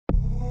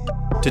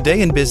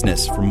Today in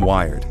Business from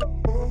Wired.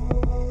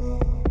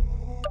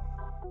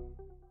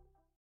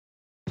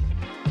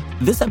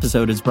 This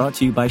episode is brought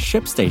to you by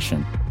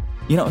ShipStation.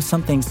 You know,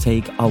 some things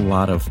take a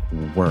lot of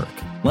work,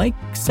 like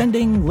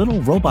sending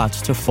little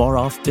robots to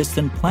far-off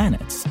distant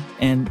planets.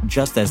 And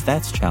just as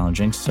that's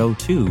challenging, so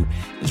too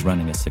is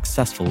running a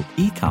successful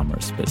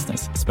e-commerce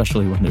business,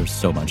 especially when there's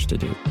so much to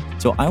do.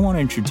 So I want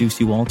to introduce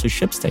you all to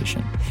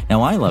ShipStation.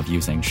 Now, I love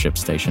using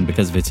ShipStation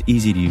because of its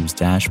easy-to-use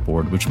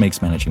dashboard, which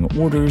makes managing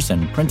orders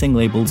and printing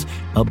labels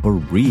a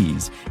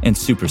breeze and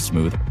super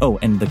smooth. Oh,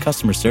 and the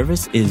customer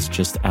service is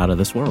just out of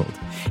this world.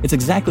 It's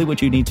exactly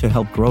what you need to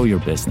help grow your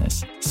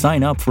business.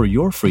 Sign up for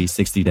your free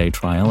 60-day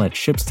trial at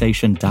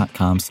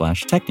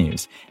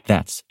shipstation.com/technews.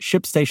 That's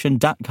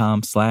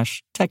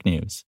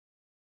shipstation.com/technews.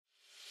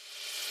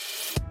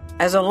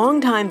 As a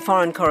longtime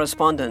foreign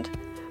correspondent,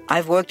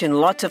 I've worked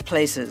in lots of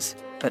places,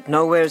 but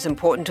nowhere as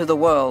important to the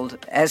world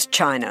as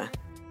China.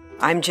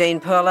 I'm Jane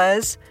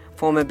Perlez,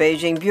 former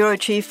Beijing bureau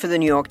chief for the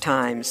New York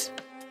Times.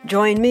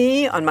 Join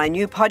me on my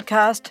new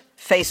podcast,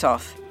 Face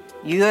Off,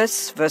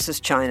 U.S. versus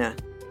China,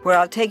 where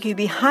I'll take you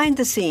behind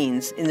the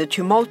scenes in the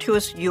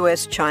tumultuous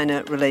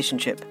U.S.-China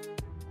relationship.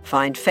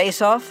 Find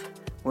Face Off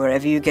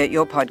wherever you get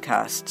your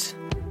podcasts.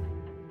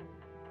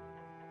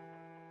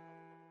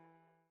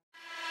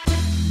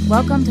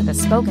 Welcome to the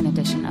spoken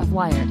edition of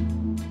Wired.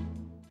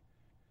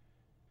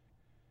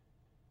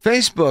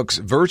 Facebook's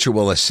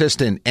virtual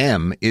assistant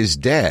M is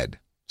dead.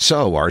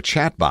 So are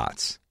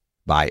chatbots.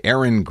 By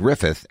Aaron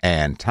Griffith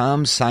and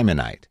Tom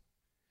Simonite.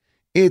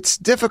 It's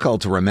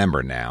difficult to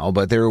remember now,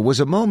 but there was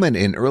a moment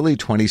in early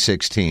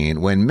 2016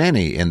 when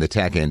many in the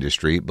tech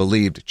industry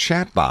believed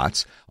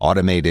chatbots,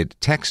 automated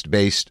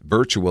text-based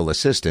virtual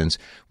assistants,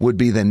 would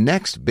be the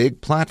next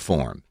big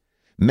platform.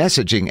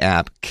 Messaging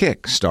app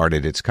Kik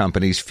started its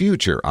company's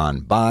future on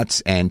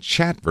bots and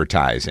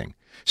chatvertising.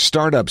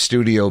 Startup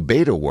studio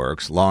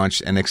BetaWorks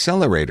launched an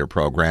accelerator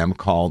program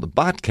called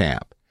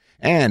BotCamp.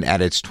 And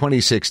at its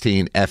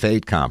 2016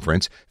 F8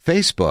 conference,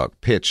 Facebook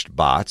pitched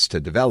bots to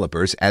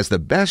developers as the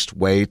best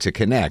way to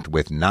connect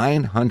with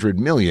 900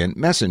 million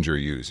Messenger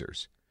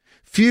users.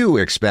 Few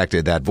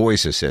expected that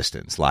voice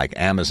assistants like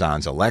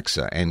Amazon's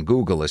Alexa and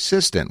Google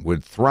Assistant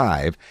would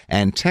thrive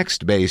and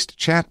text-based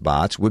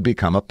chatbots would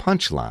become a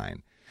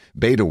punchline.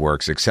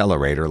 BetaWorks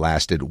Accelerator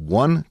lasted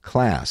one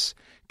class.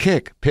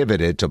 Kik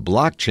pivoted to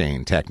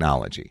blockchain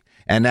technology.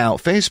 And now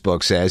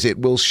Facebook says it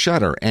will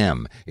shutter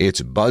M,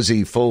 its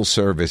buzzy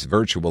full-service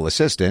virtual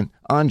assistant,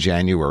 on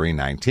January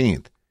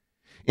 19th.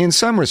 In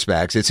some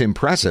respects, it's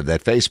impressive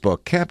that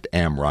Facebook kept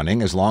M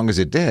running as long as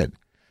it did.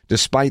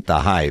 Despite the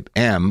hype,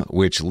 M,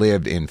 which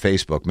lived in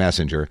Facebook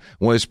Messenger,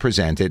 was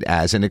presented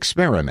as an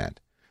experiment.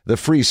 The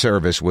free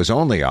service was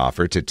only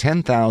offered to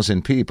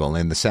 10,000 people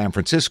in the San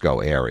Francisco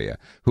area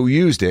who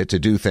used it to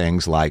do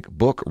things like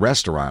book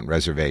restaurant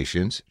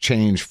reservations,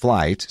 change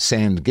flights,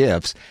 send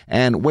gifts,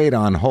 and wait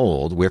on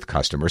hold with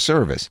customer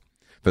service.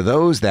 For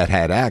those that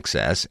had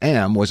access,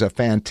 M was a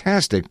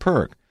fantastic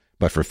perk,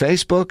 but for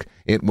Facebook,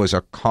 it was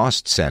a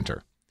cost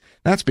center.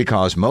 That's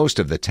because most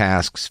of the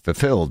tasks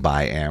fulfilled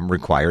by M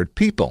required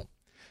people.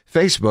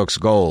 Facebook's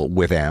goal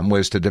with M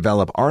was to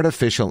develop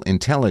artificial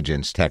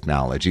intelligence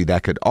technology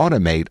that could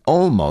automate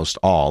almost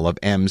all of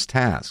M's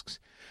tasks.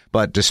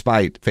 But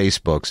despite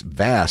Facebook's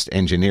vast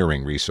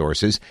engineering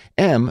resources,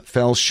 M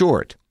fell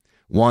short.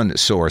 One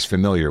source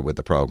familiar with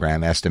the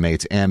program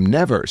estimates M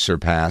never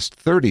surpassed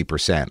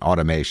 30%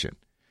 automation.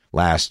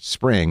 Last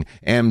spring,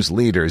 M's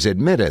leaders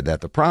admitted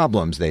that the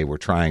problems they were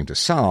trying to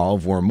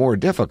solve were more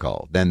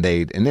difficult than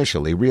they'd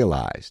initially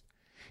realized.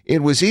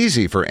 It was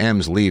easy for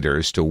M's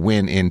leaders to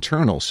win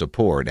internal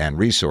support and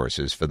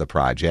resources for the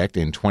project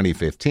in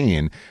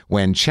 2015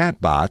 when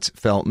chatbots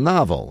felt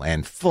novel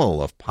and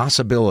full of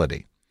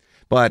possibility.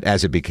 But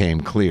as it became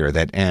clear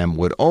that M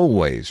would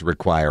always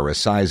require a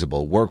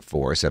sizable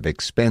workforce of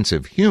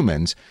expensive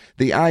humans,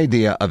 the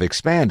idea of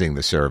expanding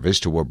the service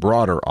to a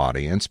broader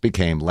audience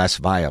became less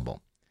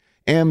viable.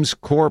 M's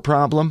core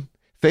problem?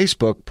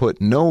 Facebook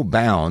put no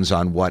bounds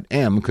on what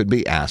M could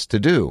be asked to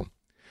do.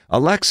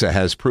 Alexa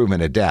has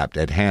proven adept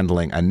at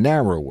handling a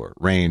narrower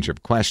range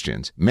of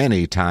questions,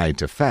 many tied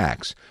to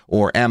facts,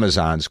 or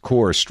Amazon's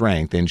core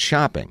strength in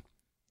shopping.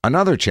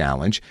 Another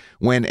challenge,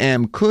 when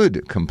M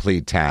could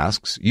complete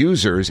tasks,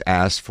 users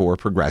asked for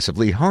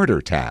progressively harder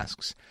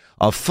tasks.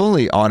 A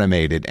fully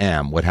automated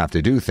M would have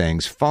to do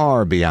things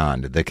far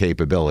beyond the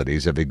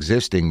capabilities of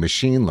existing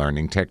machine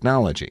learning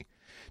technology.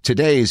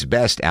 Today's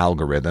best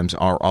algorithms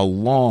are a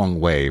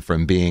long way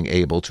from being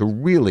able to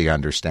really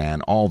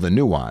understand all the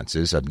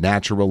nuances of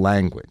natural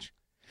language.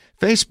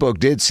 Facebook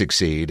did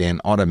succeed in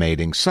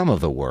automating some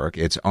of the work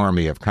its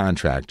army of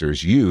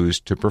contractors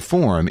used to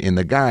perform in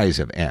the guise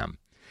of M.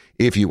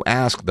 If you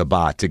ask the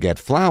bot to get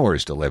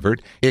flowers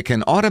delivered, it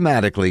can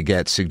automatically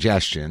get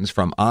suggestions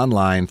from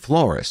online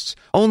florists,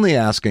 only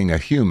asking a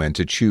human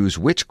to choose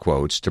which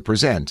quotes to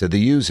present to the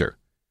user.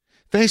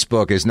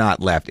 Facebook is not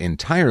left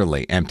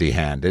entirely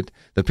empty-handed.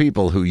 The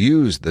people who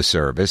use the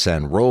service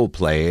and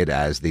role-play it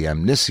as the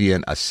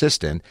omniscient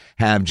assistant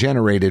have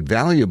generated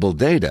valuable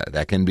data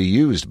that can be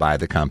used by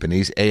the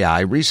company's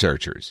AI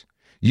researchers.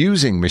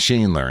 Using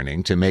machine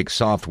learning to make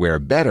software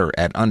better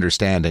at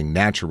understanding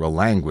natural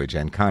language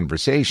and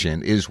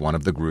conversation is one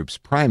of the group's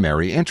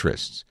primary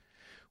interests.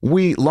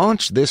 We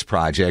launched this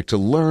project to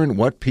learn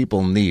what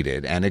people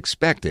needed and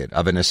expected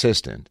of an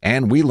assistant,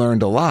 and we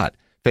learned a lot,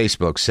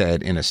 Facebook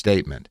said in a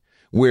statement.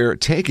 We're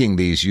taking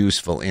these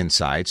useful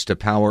insights to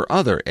power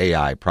other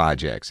AI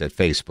projects at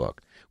Facebook.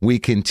 We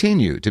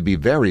continue to be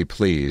very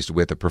pleased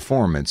with the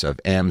performance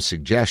of M's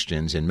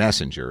suggestions in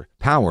Messenger,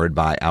 powered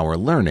by our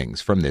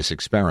learnings from this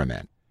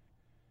experiment.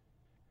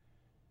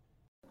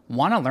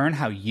 Want to learn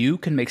how you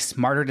can make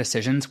smarter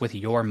decisions with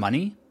your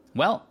money?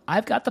 Well,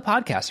 I've got the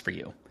podcast for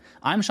you.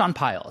 I'm Sean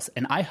Piles,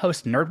 and I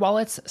host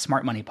NerdWallet's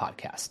Smart Money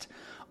Podcast.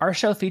 Our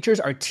show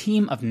features our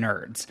team of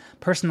nerds,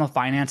 personal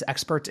finance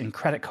experts in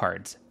credit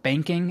cards,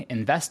 banking,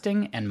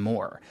 investing, and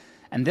more.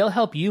 And they'll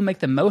help you make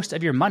the most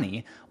of your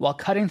money while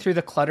cutting through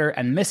the clutter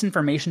and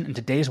misinformation in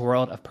today's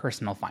world of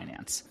personal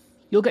finance.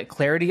 You'll get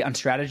clarity on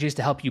strategies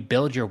to help you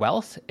build your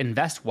wealth,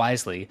 invest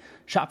wisely,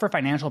 shop for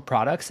financial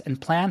products,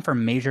 and plan for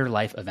major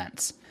life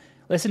events.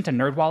 Listen to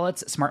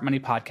NerdWallet's Smart Money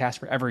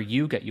Podcast wherever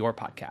you get your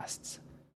podcasts.